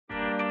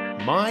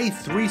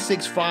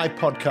Mi365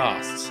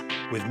 Podcasts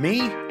with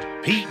me,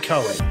 Pete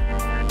Cohen.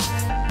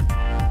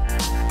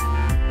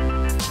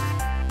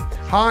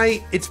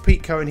 Hi, it's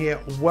Pete Cohen here.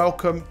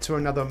 Welcome to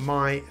another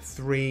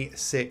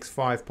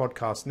Mi365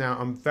 podcast. Now,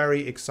 I'm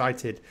very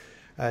excited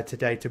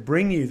today to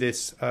bring you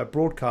this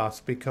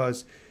broadcast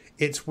because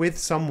it's with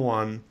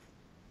someone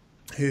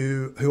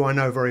who I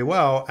know very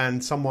well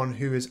and someone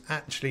who has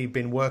actually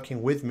been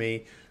working with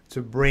me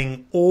to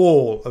bring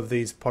all of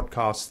these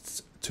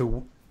podcasts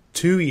to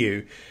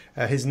you.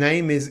 His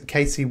name is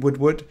Casey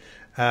Woodward,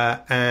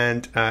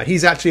 and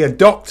he's actually a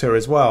doctor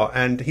as well,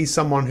 and he's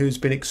someone who's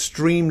been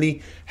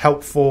extremely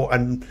helpful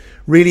and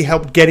really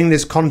helped getting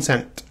this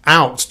content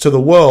out to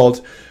the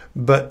world.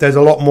 But there's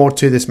a lot more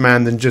to this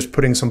man than just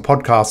putting some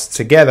podcasts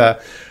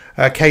together.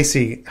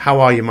 Casey,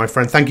 how are you, my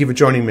friend? Thank you for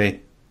joining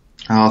me.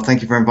 Oh,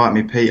 thank you for inviting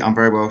me, Pete. I'm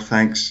very well,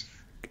 thanks.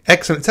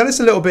 Excellent. Tell us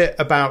a little bit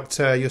about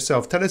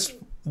yourself. Tell us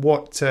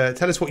what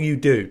you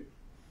do.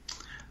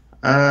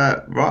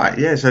 Right,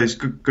 yeah, so it's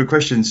a good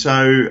question.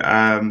 So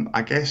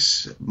I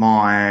guess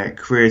my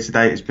career to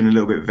date has been a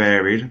little bit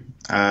varied.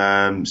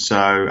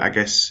 So I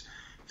guess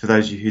for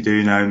those of you who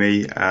do know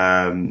me,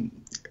 I'm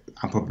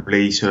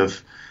probably sort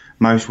of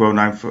most well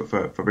known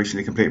for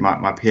recently completing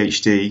my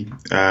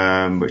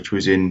PhD, which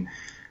was in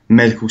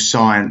medical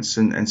science,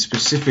 and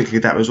specifically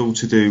that was all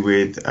to do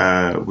with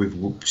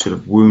sort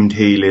of wound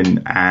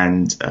healing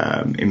and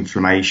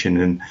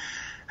inflammation.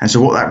 And so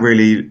what that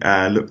really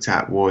looked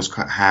at was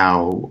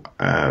how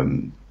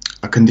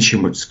a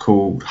condition was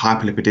called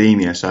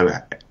hyperlipidemia, so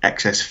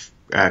excess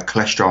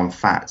cholesterol and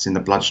fats in the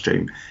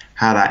bloodstream,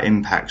 how that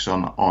impacts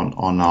on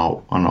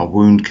our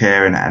wound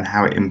care and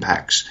how it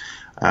impacts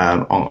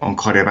on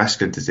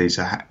cardiovascular disease.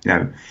 So,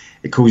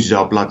 it causes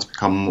our blood to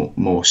become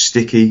more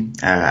sticky,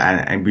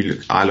 and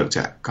I looked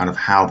at kind of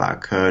how that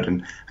occurred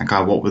and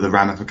kind of what were the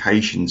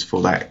ramifications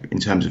for that in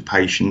terms of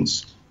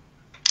patients.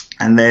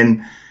 And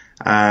then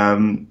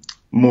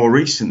more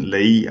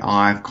recently,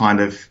 I've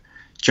kind of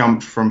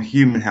jumped from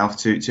human health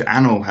to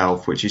animal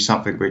health, which is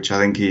something which I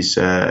think is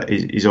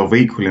of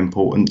equal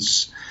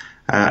importance.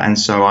 And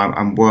so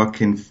I'm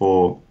working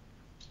for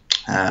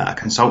a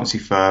consultancy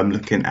firm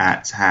looking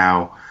at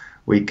how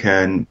we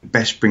can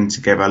best bring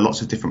together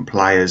lots of different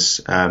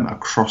players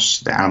across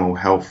the animal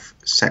health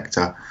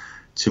sector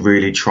to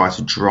really try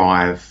to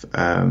drive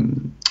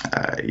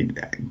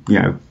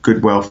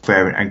good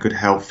welfare and good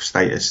health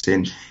status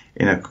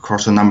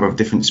across a number of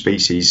different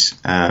species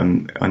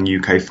on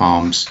UK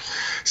farms.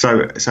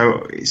 So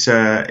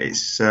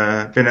it's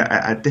been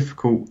a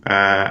difficult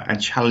and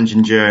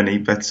challenging journey,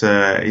 but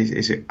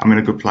I'm in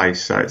a good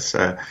place, so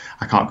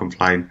I can't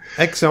complain.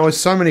 Excellent. There's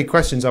so many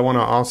questions I want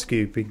to ask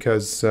you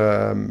because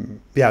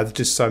there's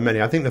just so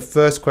many. I think the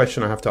first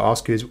question I have to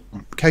ask you is,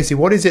 Casey,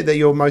 what is it that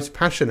you're most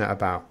passionate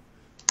about?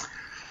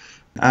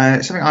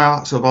 It's something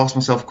I sort of ask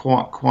myself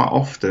quite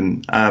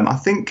often. I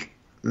think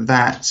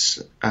that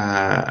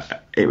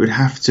it would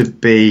have to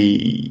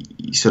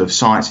be sort of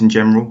science in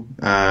general.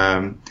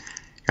 I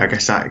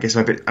guess I'm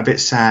a bit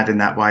sad in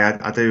that way.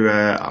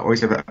 I've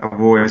always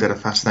had a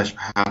fascination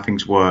for how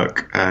things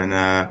work,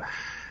 and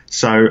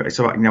so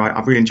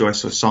I really enjoy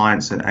sort of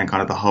science and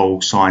kind of the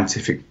whole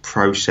scientific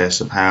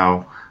process of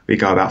how we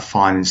go about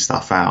finding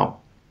stuff out.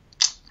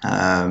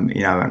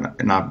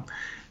 And I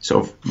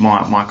sort of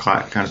my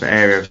kind of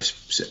area of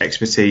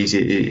expertise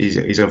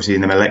is obviously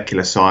in the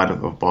molecular side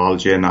of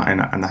biology, and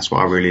that's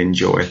what I really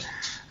enjoy.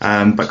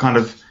 But kind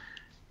of,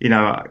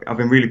 I've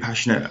been really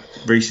passionate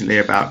recently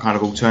about kind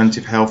of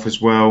alternative health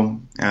as well,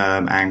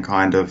 and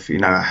kind of,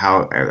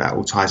 how that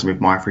all ties in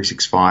with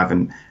Mi365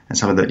 and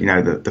some of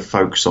the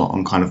focus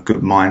on kind of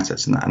good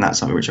mindsets, and that's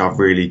something which I've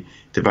really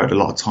devoted a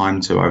lot of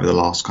time to over the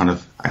last kind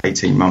of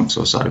 18 months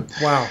or so.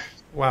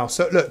 Wow.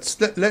 So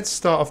let's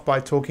start off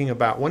by talking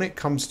about, when it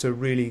comes to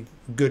really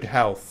good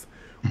health,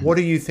 what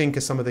do you think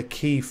are some of the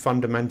key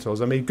fundamentals?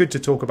 I mean, good to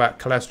talk about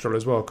cholesterol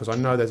as well, because I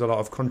know there's a lot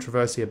of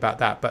controversy about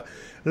that. But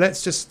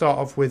let's just start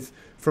off with,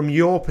 from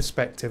your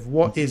perspective,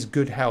 what is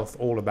good health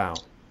all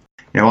about?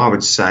 I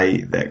would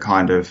say that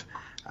kind of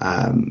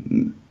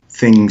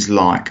things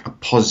like a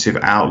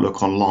positive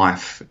outlook on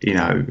life,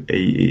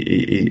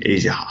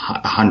 is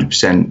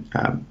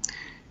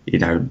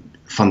 100%,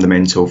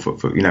 fundamental for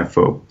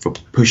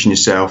pushing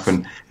yourself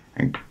and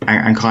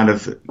kind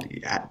of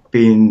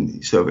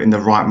being sort of in the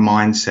right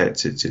mindset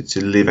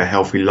to live a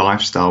healthy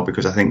lifestyle.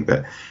 Because I think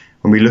that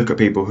when we look at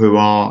people who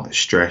are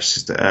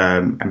stressed,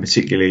 and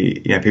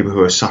particularly people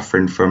who are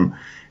suffering from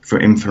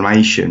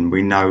inflammation,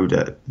 we know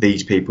that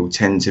these people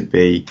tend to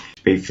be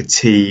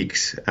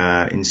fatigued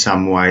in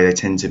some way. They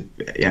tend to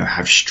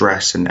have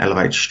stress and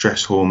elevate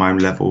stress hormone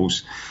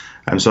levels.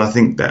 So I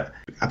think that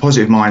a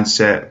positive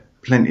mindset,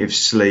 plenty of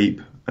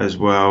sleep as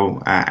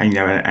well,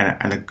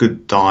 and a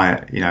good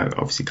diet,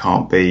 obviously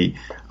can't be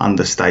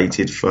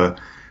understated for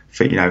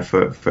good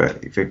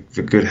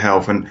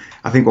health. And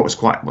I think what's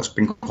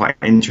been quite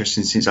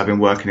interesting since I've been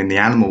working in the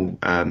animal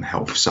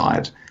health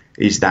side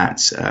is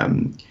that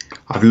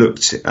I've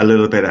looked a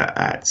little bit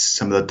at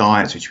some of the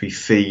diets which we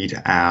feed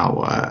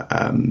our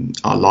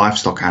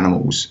livestock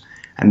animals,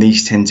 and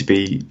these tend to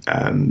be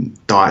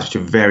diets which are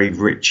very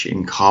rich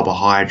in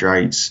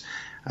carbohydrates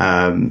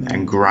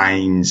and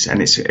grains,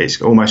 and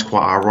it's almost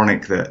quite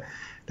ironic that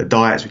the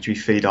diets which we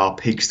feed our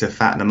pigs to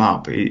fatten them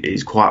up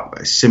is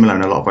quite similar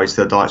in a lot of ways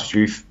to the diets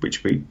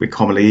which we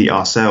commonly eat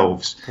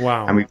ourselves.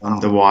 Wow. And we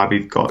wonder why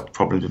we've got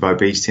problems with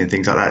obesity and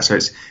things like that. So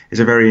it's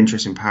a very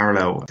interesting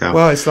parallel.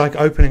 Well, it's like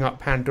opening up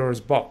Pandora's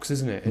box,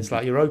 isn't it? It's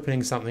like you're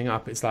opening something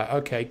up. It's like,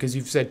 okay, because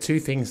you've said two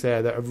things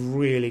there that have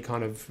really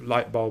kind of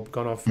light bulb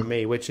gone off for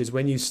me, which is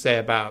when you say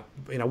about,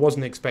 I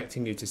wasn't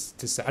expecting you to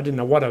say, I didn't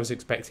know what I was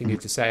expecting you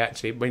to say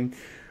actually,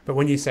 but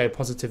when you say a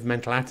positive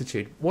mental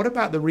attitude, what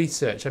about the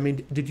research? I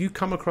mean, did you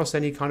come across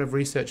any kind of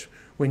research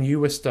when you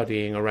were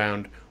studying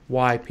around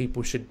why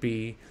people should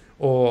be,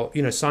 or,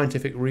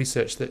 scientific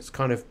research that's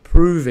kind of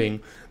proving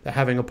that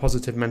having a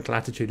positive mental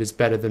attitude is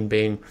better than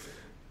being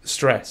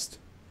stressed?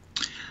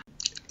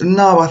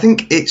 No, I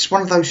think it's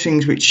one of those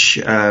things which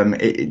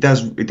it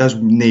does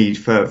need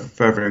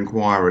further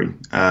inquiry.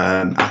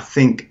 I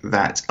think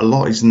that a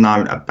lot is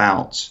known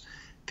about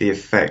the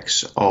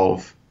effects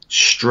of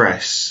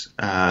stress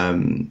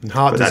in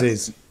heart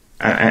disease,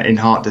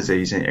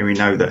 and we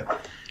know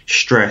that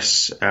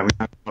stress, we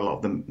know a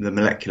lot of the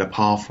molecular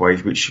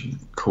pathways which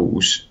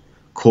cause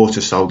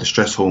cortisol, the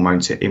stress hormone,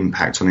 to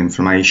impact on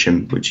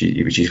inflammation, which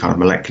is kind of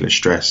molecular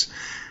stress.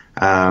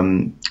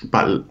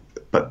 But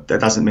that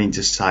doesn't mean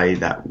to say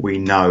that we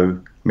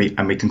know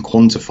and we can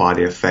quantify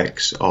the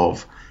effects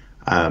of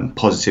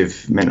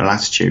positive mental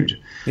attitude.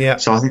 Yeah.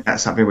 So I think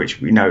that's something which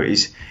we know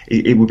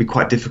it would be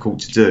quite difficult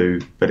to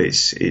do, but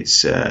it's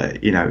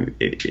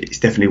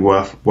definitely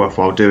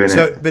worthwhile doing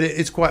it. But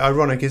it's quite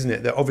ironic, isn't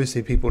it, that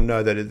obviously people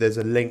know that there's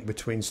a link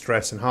between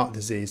stress and heart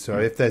disease. So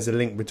if there's a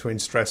link between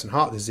stress and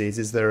heart disease,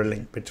 is there a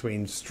link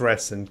between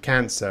stress and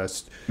cancer?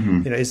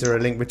 Mm-hmm. Is there a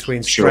link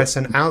between stress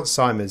and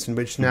Alzheimer's,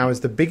 which now is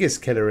the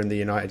biggest killer in the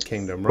United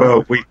Kingdom?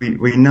 Right? Well,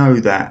 we know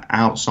that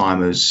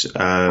Alzheimer's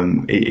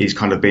is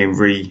kind of being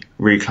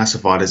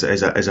reclassified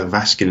as a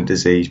vascular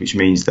disease, which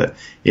means that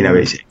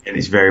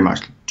it's very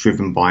much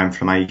driven by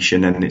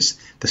inflammation, and it's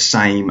the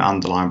same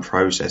underlying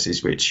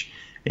processes which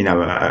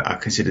are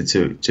considered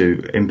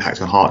to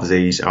impact on heart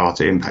disease are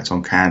to impact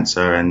on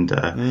cancer and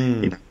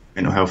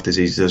mental health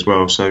diseases as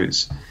well. So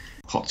it's a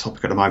hot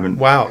topic at the moment.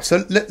 Wow.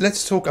 So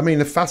let's talk. I mean,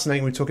 it's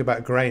fascinating we talk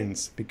about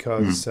grains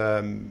because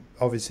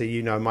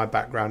obviously my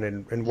background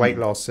in weight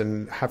loss,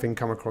 and having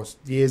come across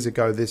years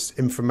ago this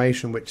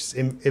inflammation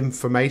that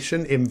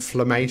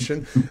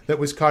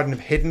was kind of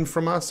hidden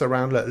from us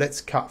around, let's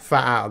cut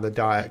fat out of the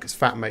diet because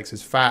fat makes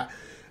us fat.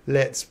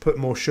 Let's put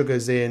more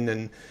sugars in,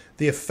 and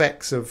the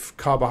effects of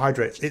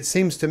carbohydrates. It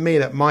seems to me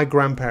that my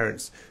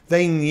grandparents,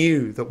 they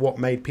knew that what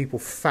made people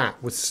fat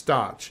was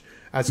starch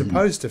as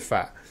opposed to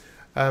fat.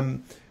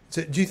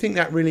 So do you think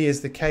that really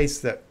is the case,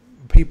 that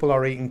people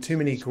are eating too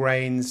many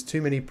grains,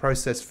 too many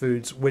processed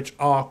foods, which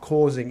are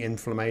causing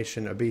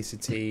inflammation,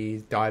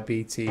 obesity,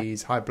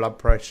 diabetes, high blood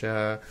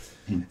pressure?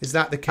 Is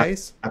that the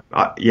case?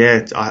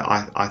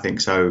 I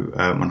think so,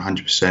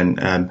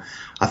 100%.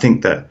 I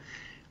think that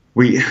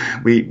we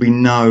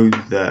know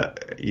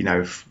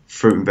that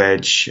fruit and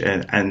veg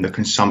and the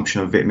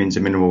consumption of vitamins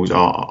and minerals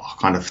are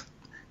kind of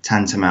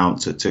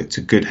tantamount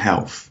to good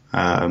health.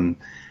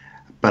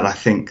 But I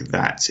think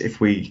that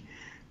if we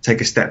take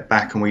a step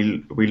back and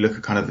we look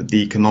at kind of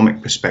the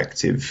economic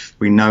perspective,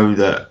 we know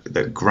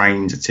that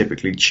grains are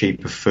typically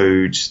cheaper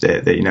foods.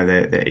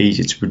 They're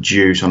easier to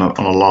produce on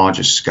a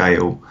larger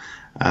scale.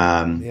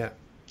 And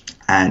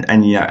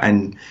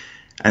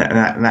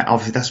that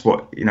obviously that's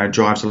what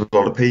drives a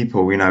lot of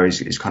people.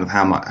 Is kind of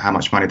how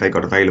much money they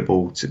got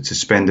available to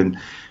spend. And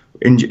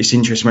it's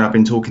interesting when I've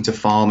been talking to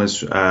farmers,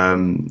 sort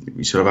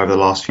of over the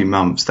last few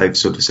months, they've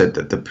sort of said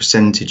that the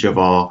percentage of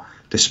our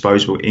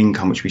disposable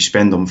income which we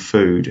spend on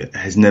food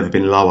has never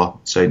been lower.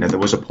 So there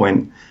was a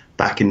point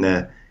back in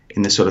the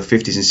sort of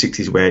 50s and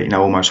 60s where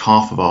almost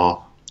half of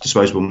our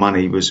disposable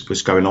money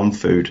was going on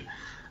food,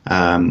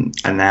 and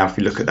now if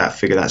you look at that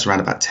figure, that's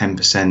around about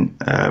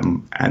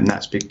 10%, and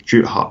that's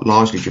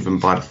largely driven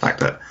by the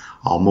fact that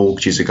our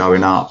mortgages are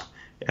going up.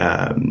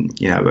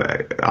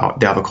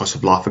 The other costs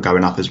of life are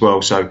going up as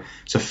well. So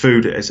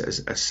food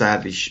is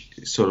sadly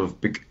sort of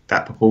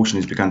that proportion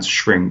has begun to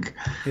shrink.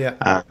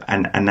 Yeah.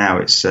 And now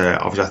it's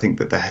obviously I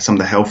think that some of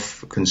the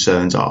health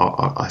concerns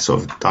are sort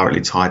of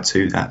directly tied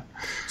to that.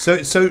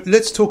 So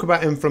let's talk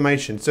about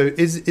inflammation. So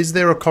is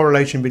there a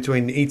correlation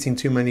between eating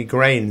too many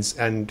grains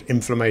and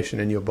inflammation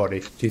in your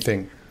body, do you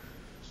think?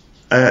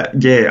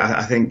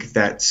 I think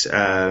that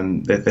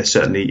there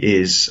certainly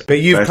is.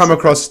 But you've come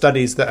across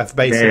studies that have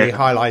basically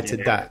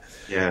highlighted that.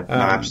 Yeah,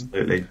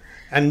 absolutely.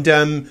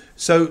 And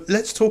so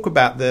let's talk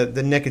about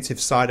the negative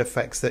side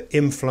effects that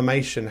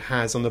inflammation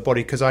has on the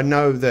body, because I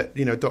know that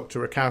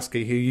Dr.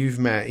 Rakowski, who you've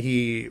met,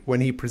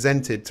 when he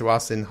presented to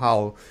us in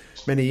Hull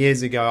many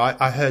years ago,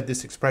 I heard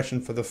this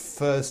expression for the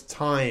first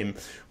time,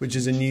 which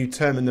is a new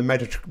term in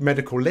the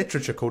medical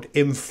literature called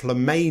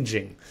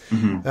inflammaging.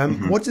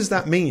 What does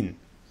that mean?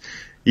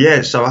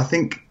 Yeah, so I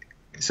think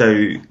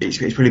it's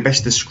probably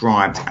best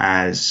described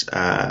as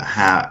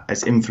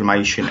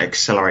inflammation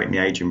accelerating the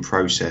aging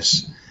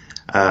process.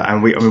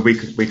 And we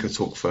could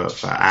talk for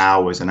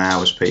hours and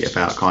hours, Pete,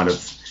 about kind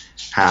of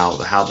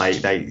how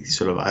they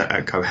sort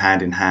of go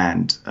hand in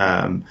hand.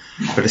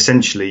 But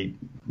essentially,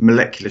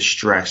 molecular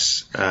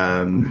stress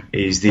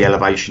is the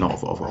elevation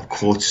of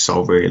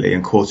cortisol, really,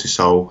 and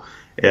cortisol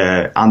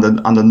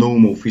under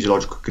normal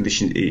physiological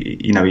conditions,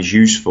 is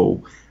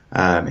useful.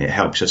 It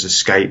helps us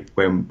escape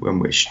when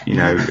we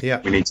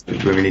need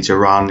to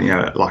run,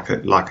 like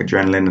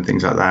adrenaline and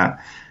things like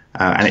that.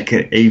 And it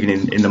can,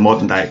 even in the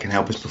modern day, it can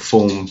help us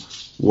perform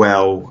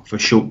well for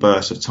short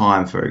bursts of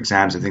time for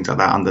exams and things like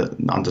that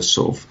under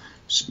sort of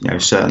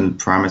certain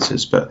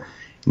parameters. But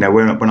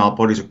when our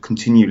bodies are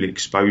continually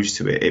exposed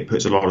to it, it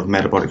puts a lot of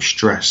metabolic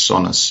stress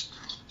on us.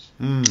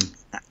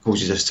 That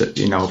causes us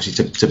to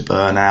obviously to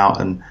burn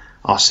out, and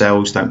our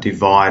cells don't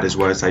divide as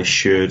well as they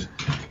should.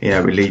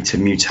 It lead to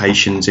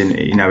mutations which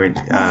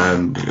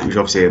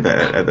obviously at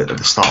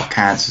the start of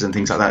cancers and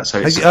things like that.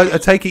 So I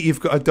take it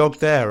you've got a dog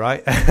there,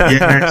 right?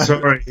 Yeah,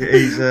 sorry.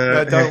 He's,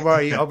 no, don't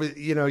worry.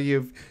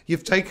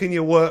 You've taken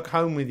your work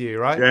home with you,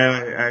 right?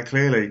 Yeah,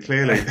 clearly.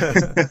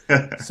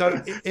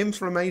 So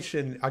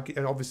inflammation,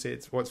 and obviously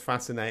it's what's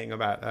fascinating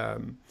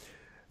about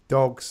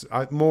dogs,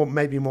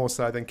 maybe more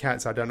so than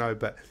cats, I don't know,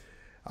 but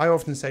I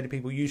often say to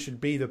people, you should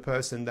be the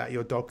person that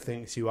your dog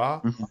thinks you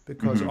are,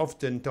 because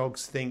often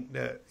dogs think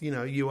that,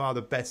 you are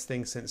the best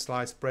thing since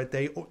sliced bread.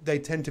 They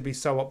tend to be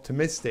so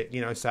optimistic,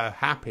 so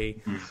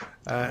happy,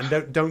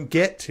 and don't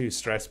get too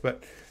stressed.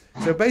 But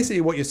so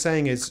basically what you're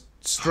saying is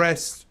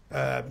stress,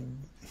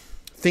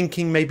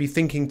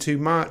 thinking too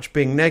much,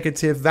 being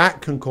negative,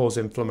 that can cause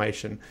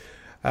inflammation.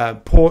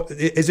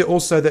 Is it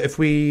also that if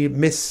we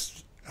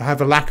have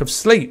a lack of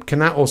sleep, can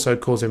that also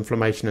cause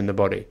inflammation in the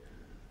body?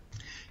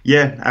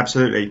 Yeah,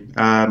 absolutely.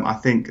 I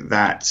think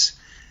that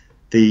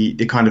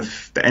the kind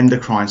of the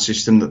endocrine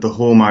system, that the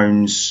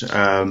hormones,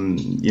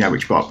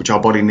 which our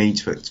body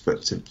needs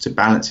to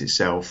balance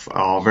itself,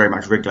 are very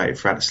much regulated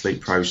throughout the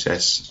sleep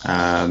process.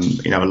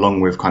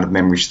 Along with kind of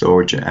memory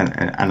storage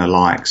and the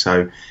like.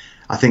 So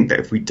I think that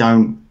if we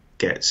don't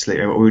get sleep,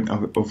 or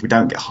if we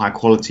don't get high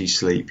quality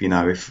sleep,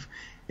 if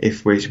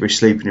we're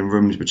sleeping in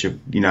rooms which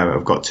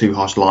have got too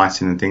harsh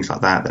lighting and things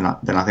like that,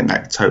 then I think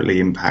that totally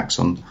impacts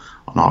on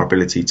our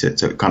ability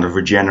to kind of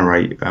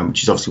regenerate,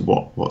 which is obviously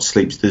what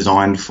sleep's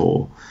designed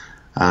for.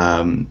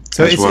 So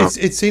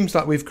it seems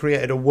like we've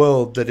created a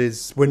world that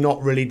we're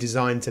not really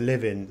designed to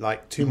live in,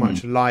 like too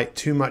much light,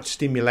 too much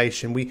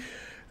stimulation. We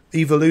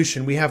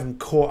haven't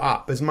caught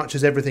up. As much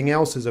as everything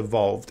else has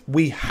evolved,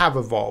 we have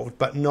evolved,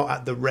 but not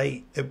at the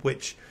rate at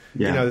which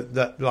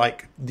that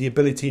like the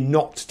ability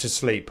not to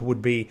sleep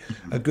would be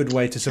a good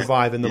way to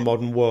survive in the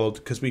modern world,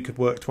 because we could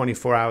work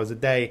 24 hours a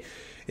day.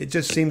 It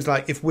just seems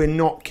like if we're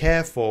not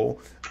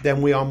careful,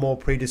 then we are more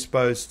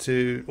predisposed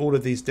to all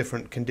of these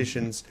different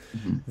conditions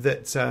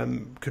that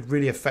could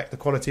really affect the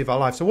quality of our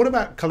life. So what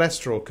about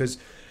cholesterol? Because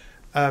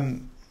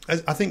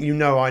I think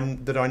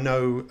I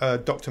know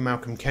Dr.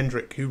 Malcolm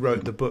Kendrick, who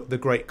wrote the book The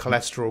Great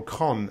Cholesterol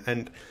Con,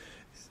 and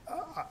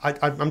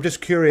I'm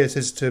just curious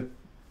as to,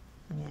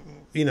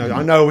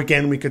 I know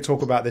again we could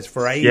talk about this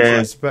for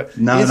ages, but is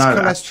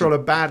cholesterol a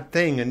bad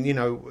thing?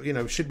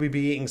 And should we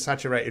be eating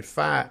saturated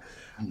fat?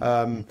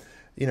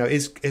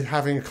 Is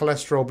having a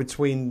cholesterol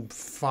between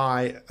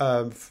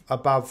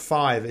above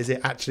 5, is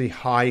it actually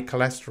high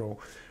cholesterol?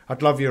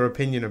 I'd love your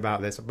opinion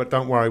about this, but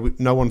don't worry,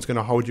 no one's going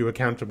to hold you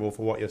accountable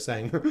for what you're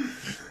saying.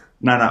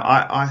 No,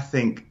 I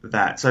think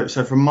that so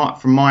from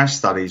my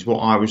studies, what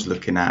I was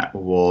looking at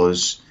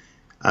was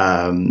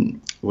the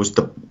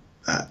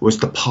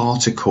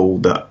particle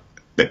that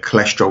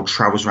cholesterol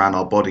travels around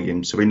our body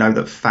in. So we know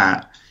that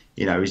fat,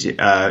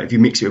 if you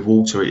mix it with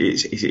water,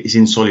 it's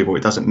insoluble,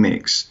 it doesn't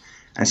mix.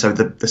 And so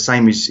the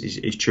same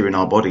is true in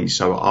our bodies.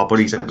 So our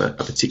bodies have a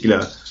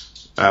particular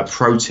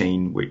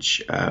protein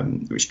which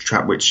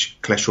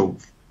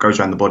cholesterol goes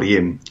around the body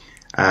in,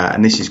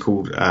 and this is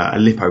called a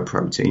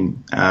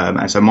lipoprotein.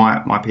 And so my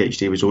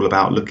PhD was all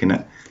about looking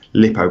at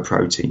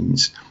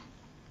lipoproteins,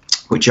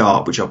 which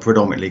are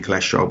predominantly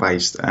cholesterol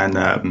based.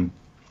 And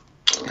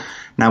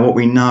now what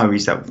we know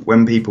is that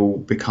when people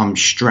become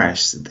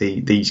stressed,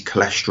 these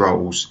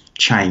cholesterols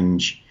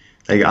change.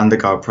 They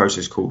undergo a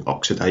process called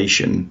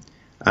oxidation.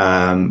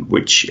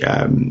 Which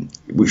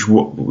is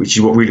what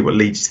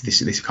leads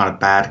to this kind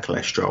of bad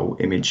cholesterol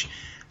image,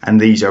 and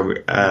these have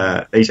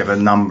a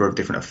number of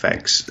different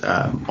effects,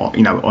 on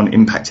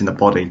impacting the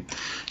body.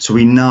 So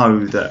we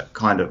know that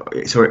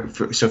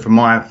so from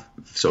my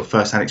sort of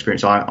first-hand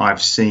experience,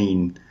 I've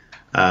seen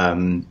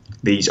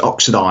these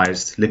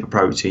oxidized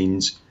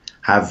lipoproteins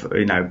have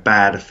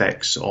bad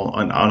effects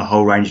on a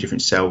whole range of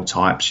different cell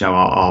types.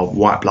 Our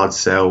white blood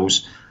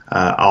cells.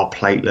 Our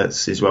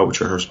platelets as well,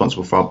 which are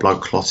responsible for our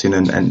blood clotting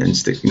and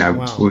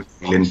wound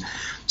healing.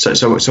 So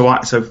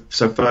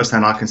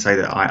firsthand, I can say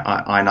that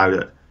I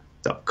know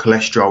that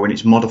cholesterol in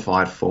its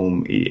modified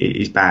form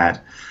is bad.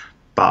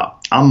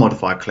 But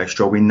unmodified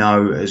cholesterol, we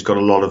know, has got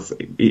a lot of,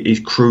 is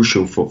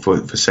crucial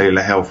for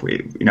cellular health.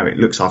 It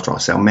looks after our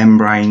cell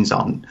membranes,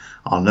 our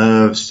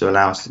nerves, to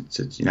allow us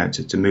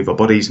to move our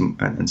bodies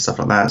and stuff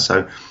like that.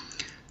 So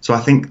I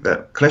think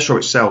that cholesterol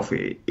itself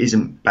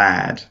isn't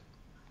bad.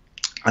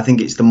 I think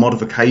it's the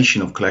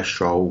modification of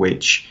cholesterol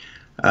which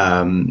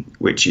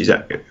is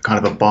a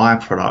kind of a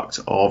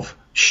byproduct of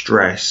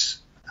stress,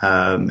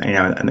 and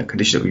the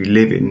condition that we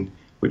live in,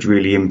 which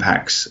really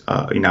impacts,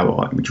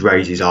 which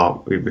raises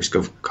our risk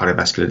of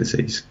cardiovascular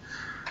disease.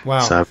 Wow.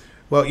 So,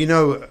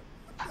 well,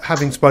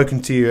 having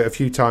spoken to you a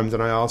few times,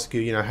 and I ask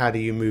you, how do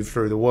you move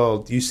through the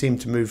world? You seem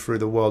to move through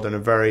the world in a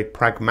very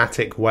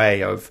pragmatic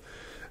way of,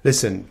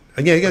 listen,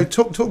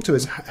 talk to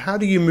us. How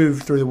do you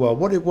move through the world?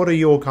 What are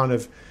your kind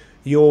of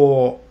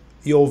your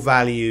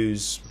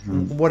values?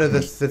 Mm-hmm. What are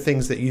the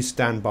things that you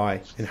stand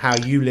by in how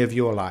you live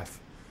your life?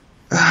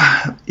 So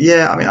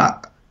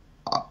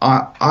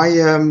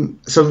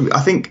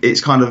I think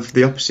it's kind of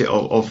the opposite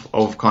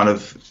of kind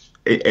of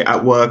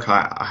at work.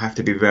 I have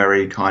to be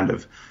very kind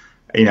of,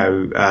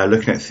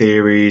 looking at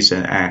theories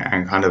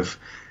and kind of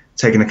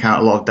taking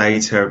account a lot of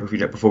data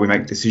before we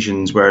make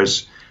decisions.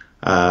 Whereas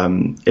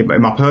in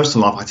my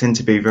personal life, I tend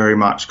to be very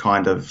much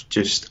kind of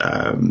just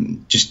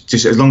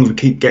as long as we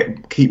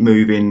keep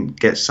moving,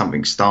 get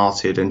something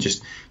started, and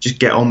just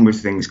get on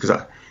with things. Because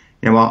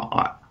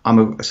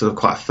I'm a sort of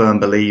quite a firm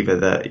believer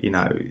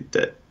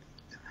that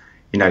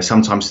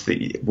sometimes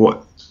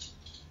what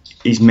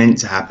is meant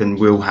to happen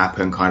will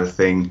happen, kind of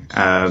thing.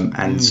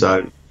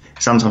 So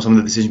sometimes some of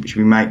the decisions which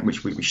we make,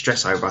 which we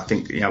stress over, I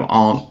think,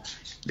 aren't,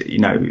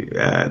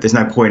 there's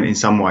no point in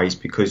some ways,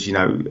 because,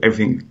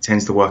 everything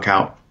tends to work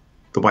out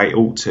the way it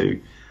ought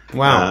to.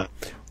 Wow.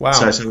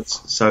 So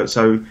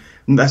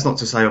that's not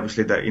to say,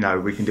 obviously,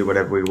 that, we can do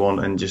whatever we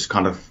want and just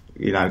kind of,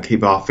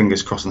 keep our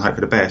fingers crossed and hope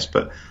for the best.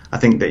 But I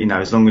think that,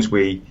 as long as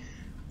we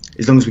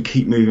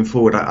keep moving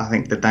forward, I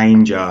think the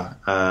danger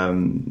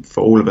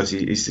for all of us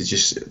is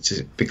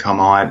to become,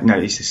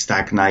 is to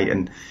stagnate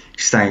and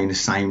stay in the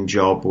same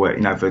job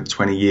where, for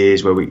 20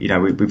 years where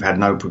we've had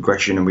no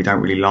progression and we don't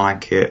really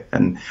like it.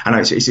 And I know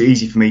it's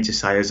easy for me to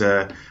say as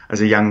a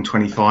young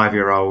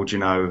 25-year-old,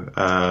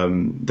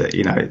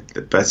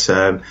 but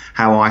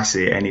how I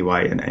see it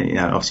anyway, and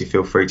obviously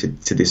feel free to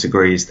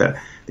disagree, is that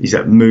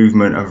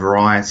movement and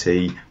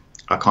variety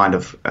are kind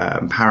of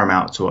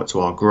paramount to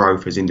our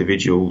growth as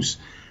individuals.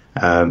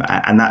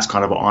 And that's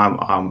kind of what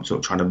I'm sort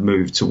of trying to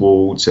move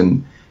towards,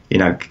 and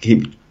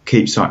keep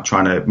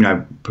trying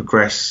to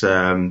progress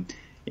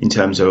in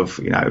terms of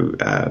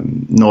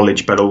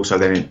knowledge, but also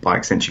then by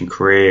extension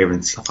career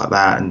and stuff like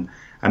that, and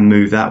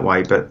move that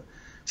way. But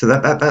so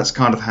that's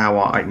kind of how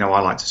I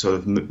like to sort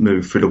of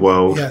move through the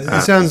world. Yeah,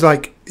 it sounds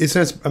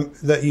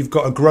that you've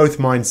got a growth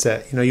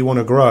mindset. You want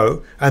to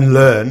grow and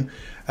learn,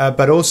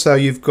 but also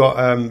you've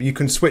got you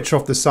can switch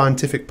off the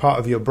scientific part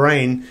of your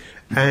brain.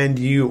 And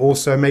you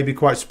also may be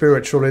quite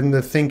spiritual in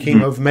the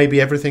thinking of maybe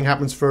everything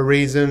happens for a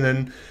reason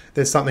and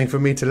there's something for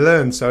me to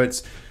learn. So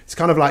it's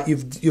kind of like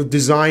you're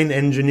design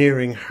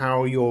engineering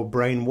how your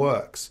brain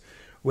works,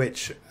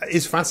 which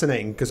is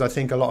fascinating, because I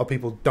think a lot of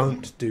people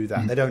don't do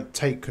that. They don't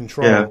take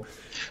control. Yeah.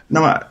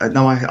 No,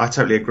 I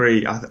totally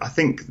agree. I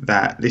think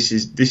that this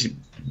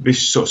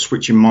sort of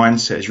switching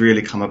mindset has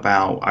really come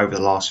about over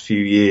the last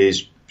few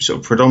years, sort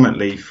of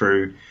predominantly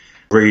through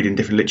reading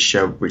different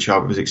literature, which I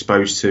was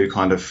exposed to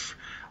kind of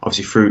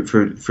obviously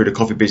through the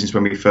coffee business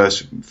when we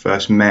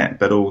first met,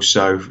 but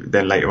also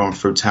then later on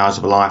through Tales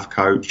of a Life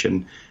Coach,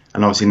 and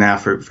obviously now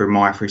through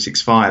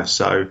Mi365.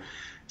 So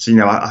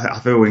I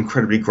feel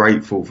incredibly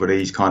grateful for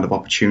these kind of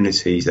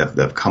opportunities that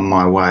have come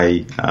my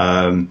way.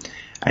 And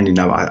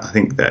I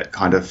think that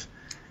kind of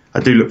I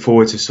do look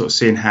forward to sort of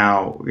seeing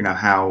how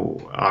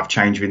I've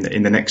changed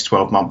in the next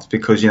 12 months,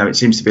 because it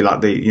seems to be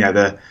like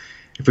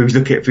if we're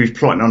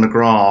plotting on a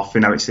graph,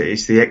 it's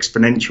the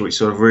exponential. It's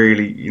sort of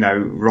really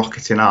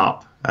rocketing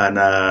up. And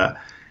I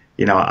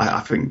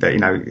think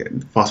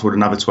that fast forward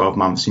another 12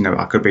 months,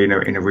 I could be in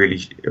a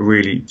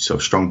really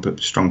sort of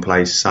strong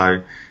place.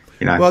 So,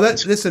 Well,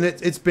 listen,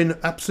 it's been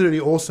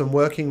absolutely awesome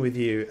working with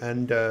you,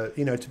 and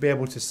to be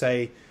able to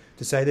say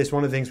this.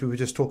 One of the things we were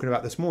just talking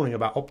about this morning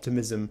about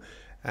optimism,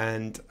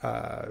 and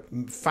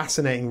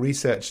fascinating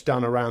research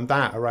done around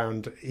that.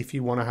 Around if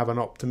you want to have an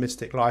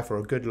optimistic life or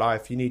a good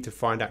life, you need to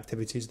find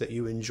activities that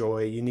you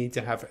enjoy. You need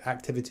to have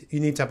You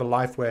need to have a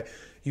life where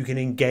you can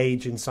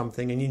engage in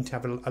something, and you need to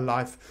have a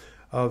life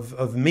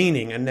of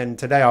meaning. And then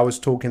today I was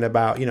talking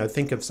about,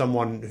 think of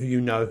someone who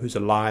who's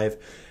alive,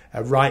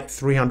 write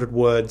 300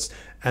 words,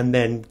 and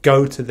then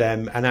go to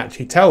them and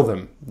actually tell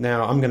them.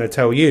 Now, I'm going to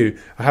tell you,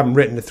 I haven't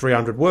written the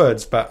 300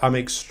 words, but I'm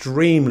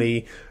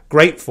extremely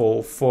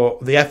grateful for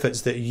the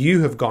efforts that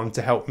you have gone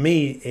to help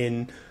me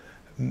in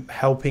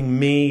helping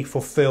me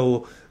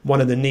fulfill one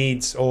of the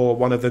needs or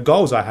one of the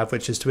goals I have,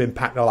 which is to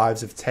impact the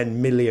lives of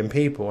 10 million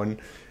people. And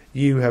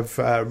you have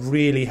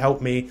really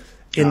helped me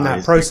in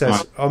that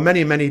process on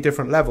many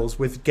different levels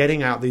with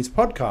getting out these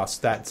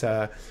podcasts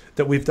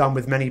that we've done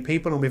with many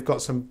people, and we've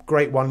got some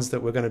great ones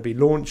that we're going to be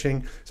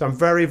launching. So I'm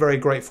very, very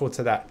grateful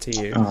to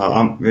you.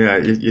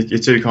 You're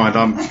too kind.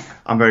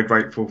 I'm very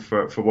grateful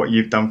for what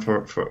you've done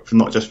for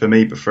not just for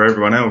me but for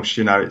everyone else.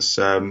 It's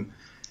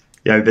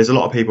there's a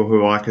lot of people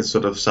who I could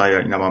sort of say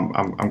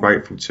I'm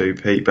grateful to,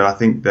 Pete, but I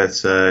think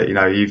that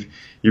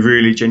you've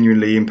really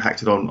genuinely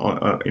impacted on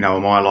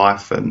my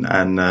life and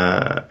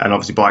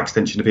obviously by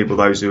extension the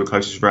those who are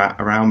closest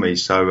around me.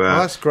 So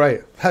that's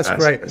great. That's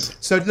great.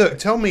 So look,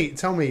 tell me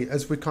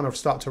as we kind of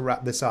start to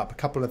wrap this up, a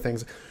couple of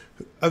things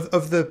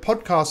of the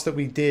podcasts that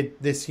we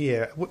did this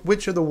year.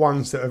 Which are the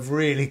ones that have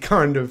really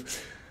kind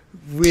of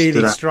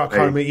really struck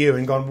home at you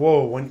and gone,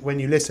 whoa, when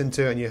you listened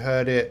to it and you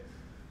heard it?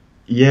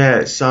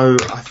 Yeah, so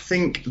I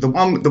think the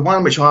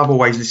one which I've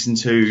always listened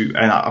to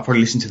and I probably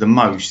listened to the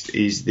most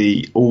is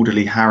the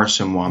Orderly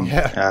Harrison one,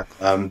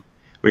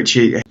 which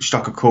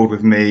struck a chord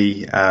with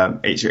me.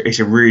 It's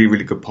a really,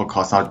 really good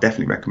podcast. I'd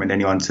definitely recommend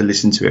anyone to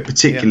listen to it,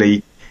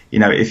 particularly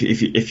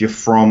if you're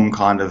from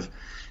kind of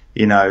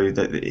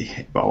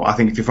I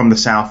think if you're from the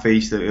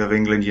southeast of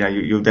England,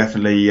 you'll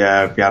definitely be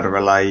able to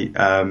relate.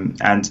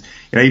 And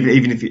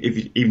even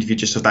if you're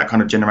just of that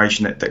kind of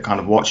generation that kind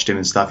of watched him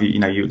and stuff,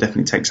 you'll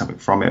definitely take something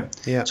from it.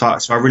 Yeah.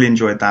 So I really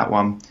enjoyed that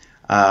one.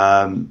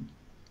 I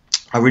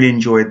really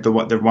enjoyed the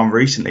one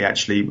recently,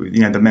 actually.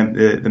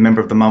 The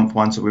member of the month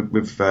one, so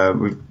with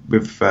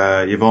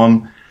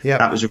Yvonne. Yeah.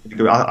 That was really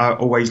good. I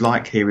always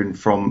like hearing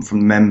from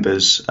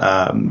members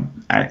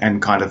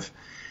and kind of.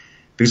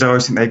 Because I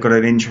always think they've got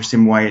an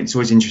interesting way. It's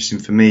always interesting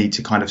for me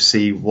to kind of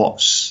see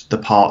what's the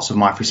parts of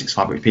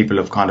Mi365 which people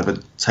have kind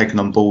of taken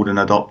on board and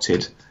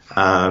adopted.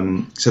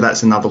 So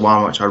that's another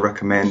one which I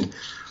recommend.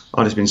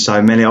 Oh, there's been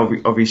so many.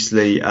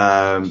 Obviously,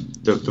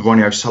 the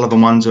Ronnie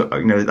O'Sullivan ones.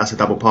 That's a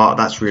double part.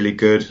 That's really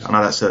good. I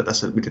know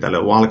that's we did that a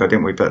little while ago,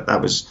 didn't we? But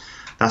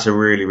that's a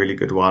really, really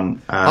good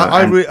one.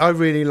 I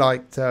really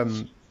liked.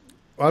 I've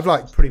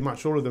liked pretty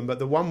much all of them, but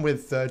the one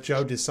with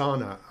Joe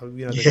DeSana,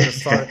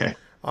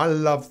 I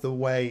love the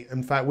way,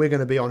 in fact, we're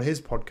going to be on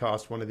his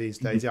podcast one of these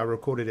days. I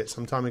recorded it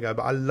some time ago,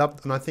 but I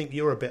loved, and I think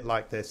you're a bit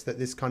like this, that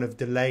this kind of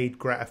delayed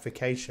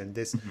gratification,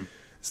 it's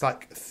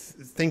like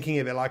thinking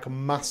of it like a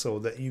muscle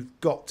that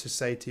you've got to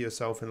say to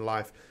yourself in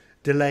life,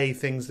 delay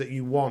things that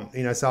you want,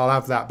 so I'll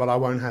have that, but I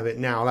won't have it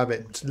now. I'll have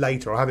it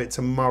later. I'll have it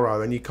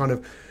tomorrow. And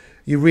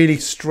you really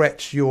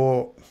stretch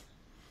your,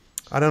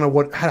 I don't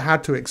know how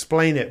to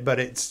explain it, but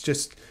it's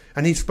just.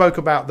 And he spoke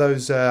about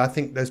those, I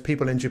think those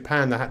people in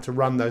Japan that had to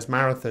run those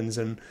marathons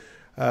and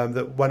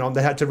that went on.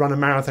 They had to run a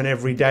marathon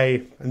every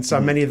day, and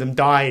so many of them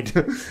died.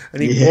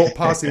 And he walked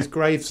past these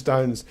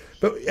gravestones.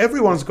 But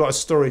everyone's got a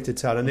story to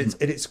tell, and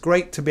it's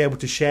great to be able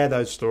to share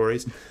those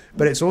stories.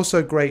 But it's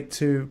also great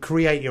to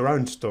create your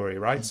own story,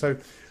 right? So,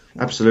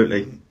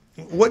 absolutely.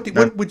 What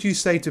would you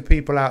say to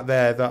people out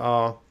there that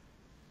are,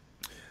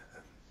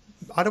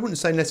 I don't want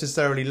to say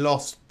necessarily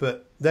lost,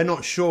 but they're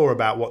not sure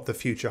about what the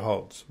future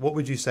holds? What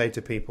would you say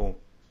to people?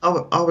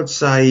 I would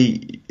say,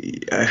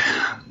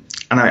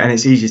 and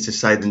it's easier to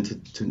say than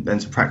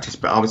to practice,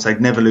 but I would say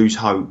never lose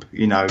hope,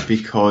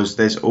 because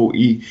there's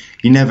you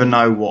never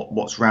know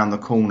what's around the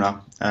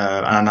corner.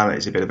 And I know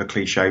it's a bit of a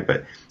cliche,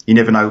 but you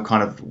never know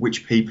kind of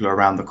which people are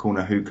around the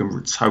corner who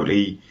can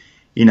totally,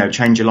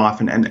 change your life.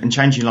 And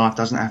changing life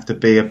doesn't have to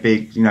be a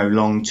big,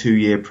 long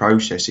 2-year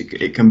process.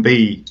 It can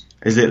be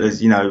as little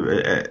as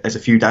as a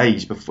few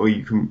days before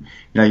you can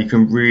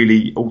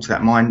really alter that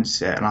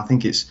mindset. And I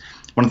think it's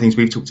one of the things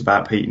we've talked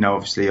about, Pete,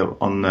 obviously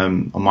on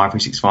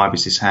Mi365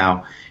 is this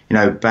how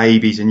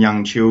babies and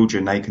young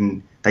children they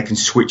can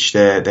switch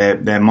their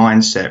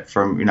mindset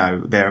from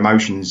their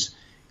emotions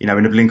in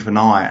a blink of an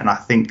eye. And I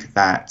think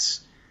that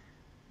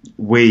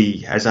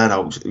we as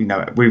adults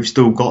we've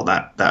still got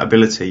that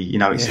ability.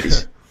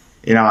 It's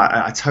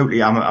I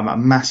totally I'm a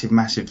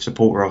massive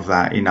supporter of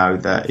that.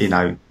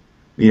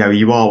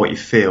 You are what you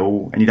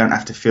feel, and you don't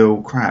have to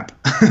feel crap.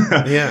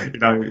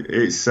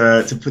 It's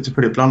to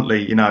put it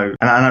bluntly. And I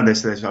know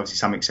there's obviously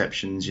some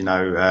exceptions.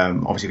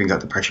 Obviously things like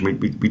depression,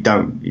 we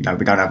don't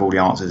have all the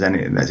answers,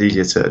 and that's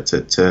easier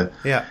to.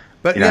 Yeah,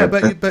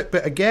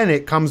 but again,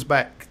 it comes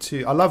back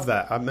to, I love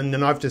that,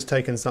 and I've just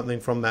taken something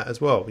from that as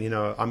well.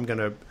 I'm going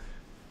to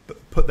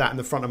put that in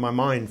the front of my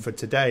mind for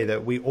today,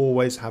 that we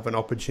always have an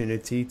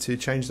opportunity to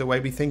change the way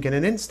we think in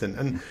an instant.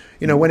 And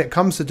when it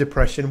comes to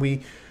depression,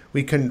 we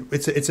can.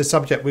 It's a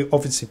subject.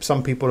 Obviously,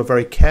 some people are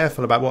very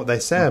careful about what they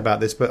say about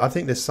this, but I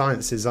think the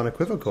science is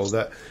unequivocal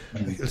that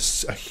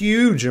a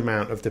huge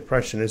amount of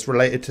depression is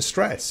related to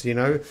stress.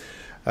 And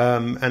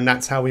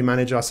that's how we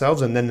manage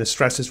ourselves. And then the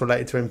stress is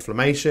related to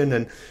inflammation,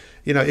 and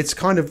it's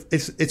kind of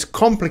it's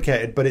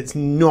complicated, but it's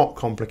not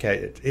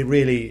complicated. It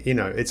really,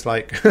 it's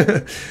like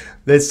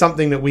there's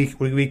something that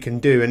we can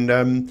do,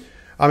 and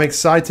I'm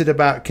excited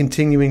about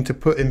continuing to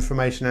put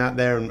information out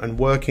there and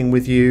working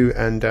with you.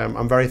 And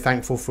I'm very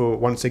thankful for,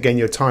 once again,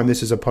 your time.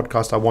 This is a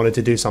podcast I wanted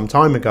to do some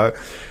time ago.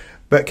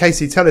 But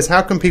Casey, tell us,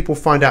 how can people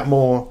find out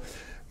more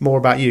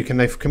about you?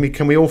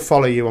 Can we all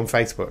follow you on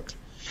Facebook?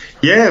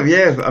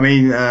 Yeah. I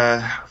mean,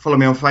 follow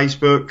me on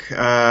Facebook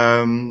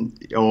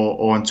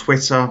or on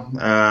Twitter.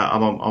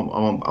 I'm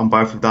on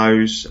both of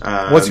those.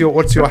 What's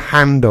your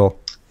handle?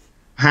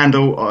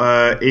 Handle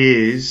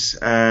is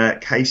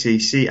Casey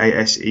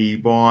Casey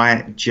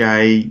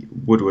J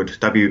Woodward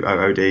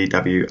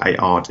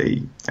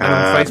WOODWARD. And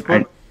on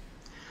Facebook?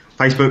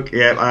 Facebook,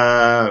 yeah.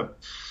 I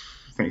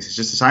think it's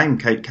just the same.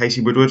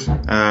 Casey Woodward.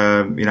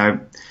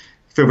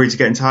 Feel free to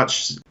get in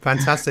touch.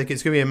 Fantastic!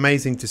 It's going to be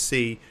amazing to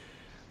see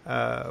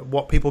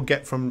what people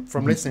get from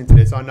listening to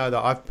this. I know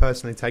that I've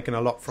personally taken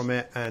a lot from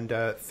it, and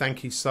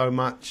thank you so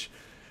much.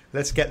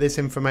 Let's get this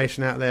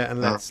information out there, and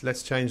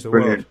let's change the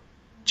world.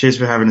 Cheers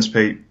for having us,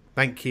 Pete.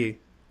 Thank you.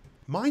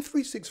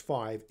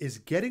 Mi365 is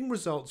getting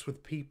results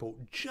with people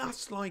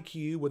just like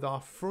you with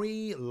our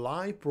free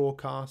live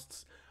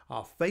broadcasts,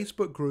 our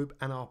Facebook group,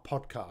 and our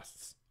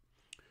podcasts.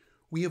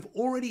 We have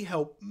already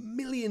helped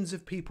millions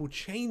of people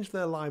change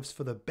their lives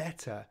for the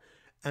better,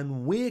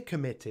 and we're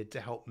committed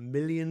to help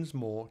millions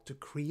more to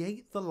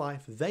create the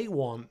life they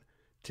want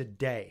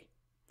today.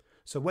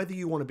 So whether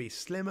you want to be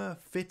slimmer,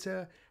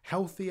 fitter,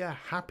 healthier,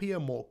 happier,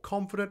 more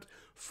confident,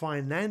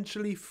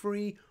 financially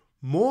free,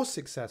 more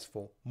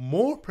successful,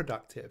 more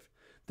productive,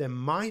 then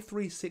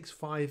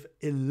Mi365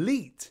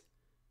 Elite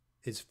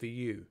is for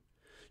you.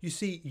 You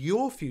see,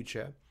 your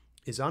future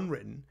is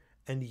unwritten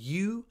and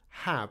you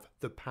have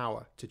the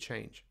power to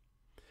change.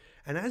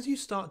 And as you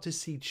start to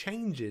see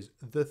changes,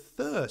 the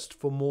thirst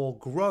for more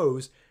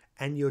grows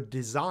and your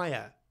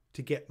desire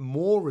to get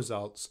more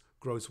results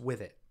grows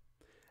with it.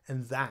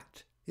 And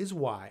that is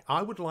why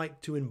I would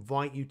like to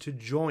invite you to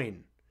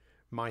join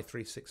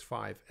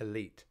Mi365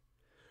 Elite.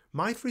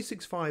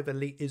 Mi365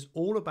 Elite is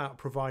all about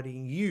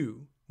providing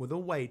you with a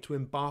way to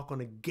embark on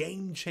a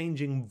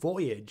game-changing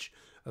voyage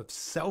of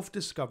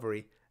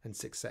self-discovery and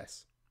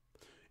success.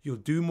 You'll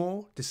do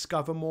more,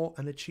 discover more,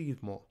 and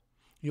achieve more.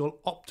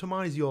 You'll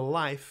optimize your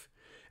life,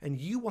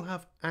 and you will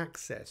have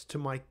access to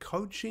my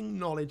coaching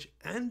knowledge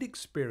and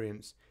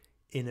experience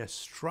in a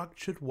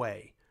structured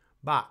way,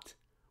 but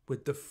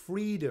with the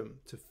freedom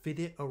to fit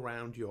it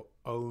around your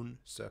own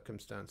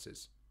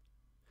circumstances.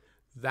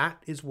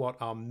 That is what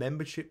our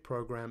membership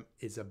program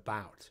is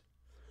about.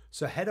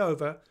 So head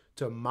over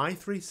to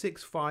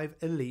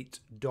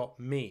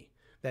mi365elite.me.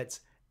 That's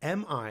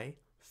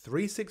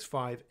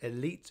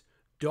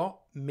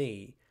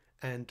mi365elite.me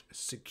and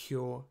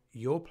secure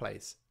your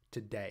place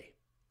today.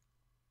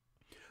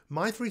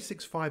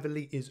 Mi365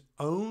 Elite is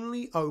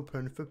only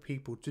open for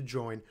people to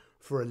join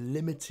for a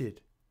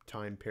limited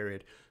time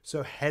period.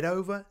 So head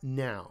over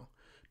now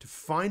to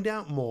find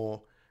out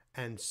more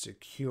and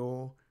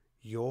secure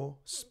your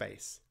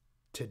space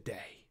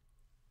today.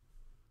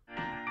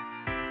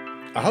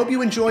 I hope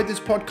you enjoyed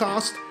this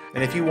podcast,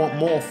 and if you want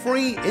more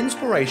free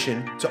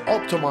inspiration to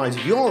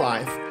optimize your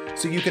life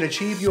so you can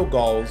achieve your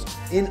goals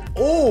in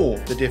all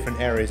the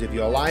different areas of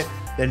your life,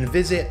 then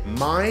visit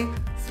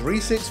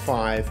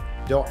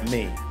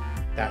mi365.me.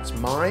 That's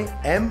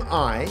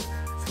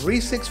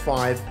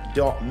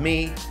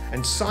mi365.me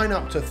and sign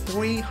up to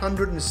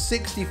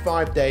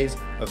 365 days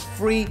of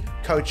free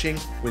coaching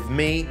with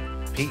me,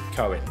 Pete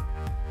Cohen.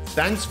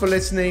 Thanks for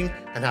listening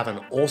and have an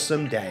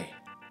awesome day.